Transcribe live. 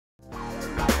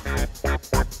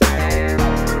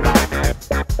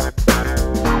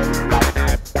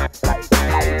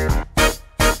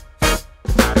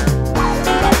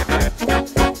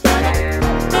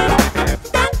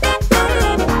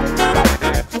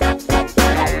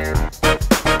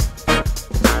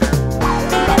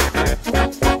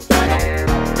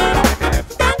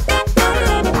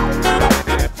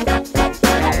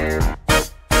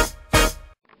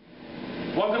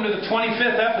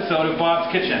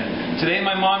Kitchen. Today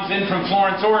my mom's in from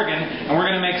Florence, Oregon, and we're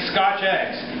going to make Scotch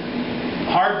eggs.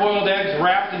 Hard-boiled eggs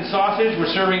wrapped in sausage.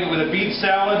 We're serving it with a beet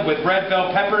salad with red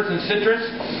bell peppers and citrus.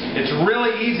 It's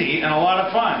really easy and a lot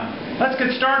of fun. Let's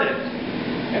get started.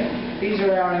 These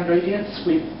are our ingredients.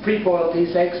 We pre-boiled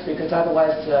these eggs because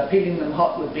otherwise peeling them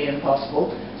hot would be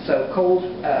impossible. So cold,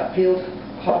 peeled,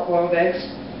 hard-boiled eggs.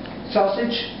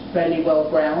 Sausage, fairly well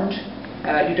browned.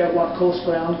 You don't want coarse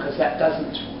ground because that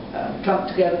doesn't clump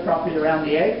together properly around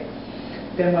the egg.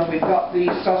 Then when we've got the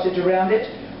sausage around it,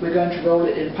 we're going to roll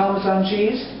it in Parmesan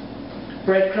cheese,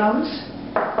 breadcrumbs,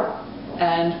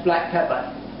 and black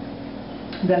pepper.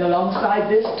 Then alongside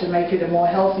this, to make it a more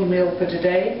healthy meal for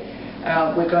today,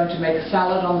 we're going to make a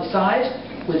salad on the side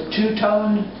with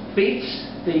two-tone beets,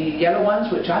 the yellow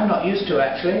ones, which I'm not used to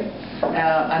actually,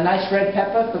 a nice red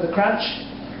pepper for the crunch,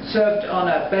 served on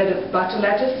a bed of butter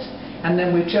lettuce, and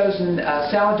then we've chosen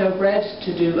sourdough bread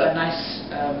to do a nice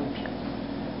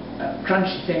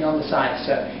crunchy thing on the side.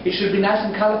 So it should be nice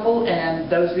and colourful, and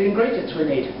those are the ingredients we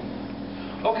need.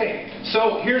 Okay,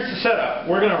 so here's the setup.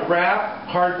 We're going to wrap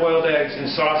hard-boiled eggs in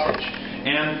sausage.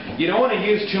 And you don't want to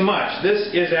use too much. This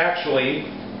is actually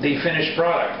the finished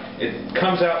product. It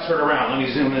comes out sort of round. Let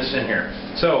me zoom this in here.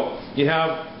 So you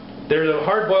have, there's a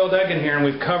hard-boiled egg in here, and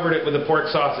we've covered it with the pork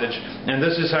sausage. And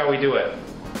this is how we do it.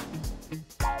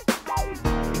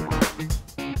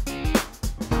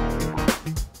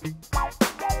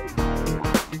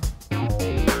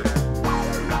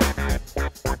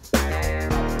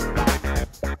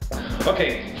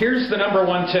 Okay, here's the number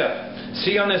one tip.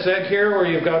 See on this egg here where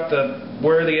you've got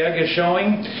where the egg is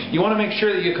showing? You want to make sure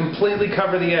that you completely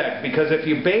cover the egg, because if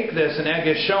you bake this and egg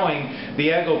is showing, the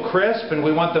egg will crisp, and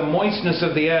we want the moistness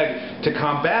of the egg to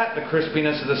combat the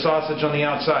crispiness of the sausage on the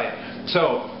outside.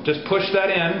 So just push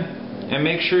that in and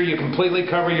make sure you completely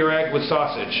cover your egg with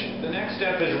sausage. The next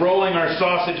step is rolling our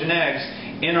sausage and eggs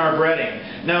in our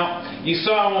breading. Now, you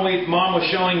saw when Mom was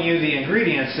showing you the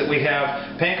ingredients that we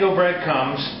have panko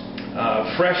breadcrumbs,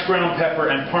 fresh ground pepper,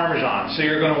 and Parmesan. So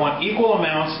you're going to want equal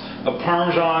amounts of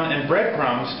Parmesan and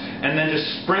breadcrumbs, and then just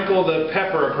sprinkle the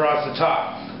pepper across the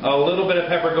top. A little bit of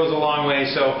pepper goes a long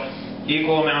way, so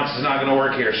equal amounts is not going to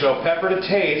work here. So pepper to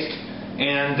taste,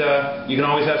 and you can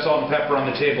always have salt and pepper on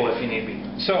the table if you need be.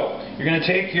 So you're going to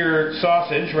take your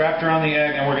sausage wrapped around the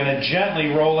egg, and we're going to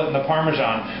gently roll it in the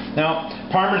Parmesan. Now,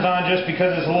 Parmesan, just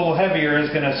because it's a little heavier, is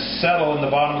going to settle in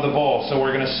the bottom of the bowl. So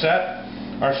we're going to set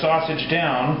our sausage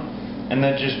down and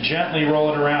then just gently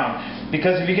roll it around.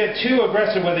 Because if you get too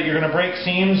aggressive with it, you're going to break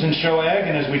seams and show egg,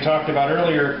 and as we talked about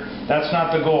earlier, that's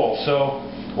not the goal. So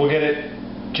we'll get it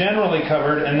generally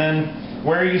covered, and then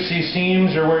where you see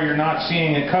seams or where you're not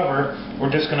seeing it cover, we're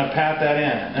just going to pat that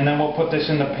in. And then we'll put this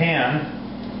in the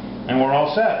pan, and we're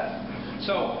all set.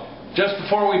 So just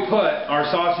before we put our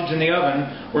sausage in the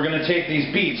oven, we're going to take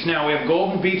these beets. Now we have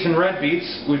golden beets and red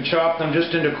beets. We've chopped them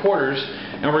just into quarters,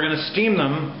 and we're going to steam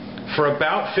them for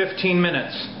about 15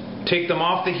 minutes. Take them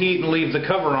off the heat and leave the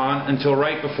cover on until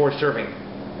right before serving.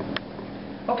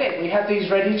 Okay, we have these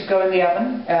ready to go in the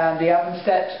oven. The oven's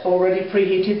set already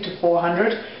preheated to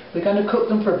 400. We're going to cook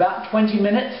them for about 20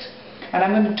 minutes, and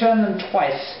I'm going to turn them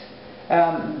twice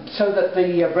so that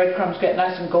the breadcrumbs get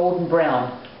nice and golden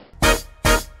brown.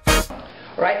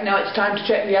 Right, now it's time to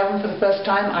check the oven for the first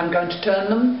time. I'm going to turn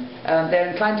them. They're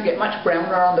inclined to get much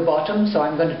browner on the bottom, so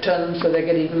I'm going to turn them so they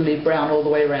get evenly brown all the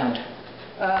way around.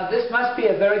 This must be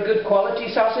a very good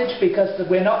quality sausage because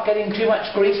we're not getting too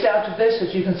much grease out of this.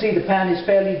 As you can see, the pan is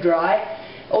fairly dry.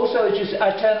 Also, as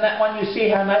I turn that one, you see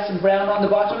how nice and brown on the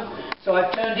bottom. So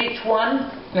I've turned each one,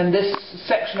 and this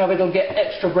section of it will get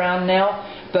extra brown now.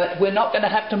 But we're not going to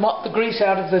have to mop the grease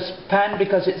out of this pan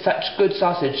because it's such good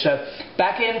sausage. So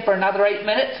back in for another 8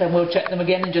 minutes, and we'll check them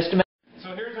again in just a minute.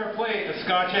 So here's our plate of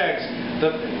Scotch eggs.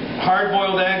 The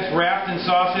hard-boiled eggs wrapped in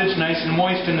sausage, nice and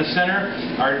moist in the center.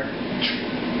 Our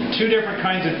two different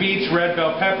kinds of beets, red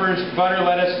bell peppers, butter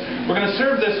lettuce. We're going to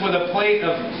serve this with a plate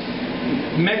of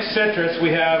mixed citrus. We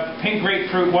have pink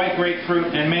grapefruit, white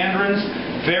grapefruit, and mandarins.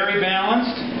 Very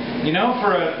balanced. You know,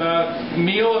 for a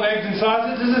meal of eggs and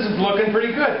sausage, this is looking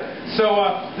pretty good.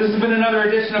 So this has been another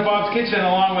edition of Bob's Kitchen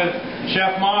along with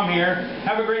Chef Mom here.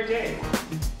 Have a great day.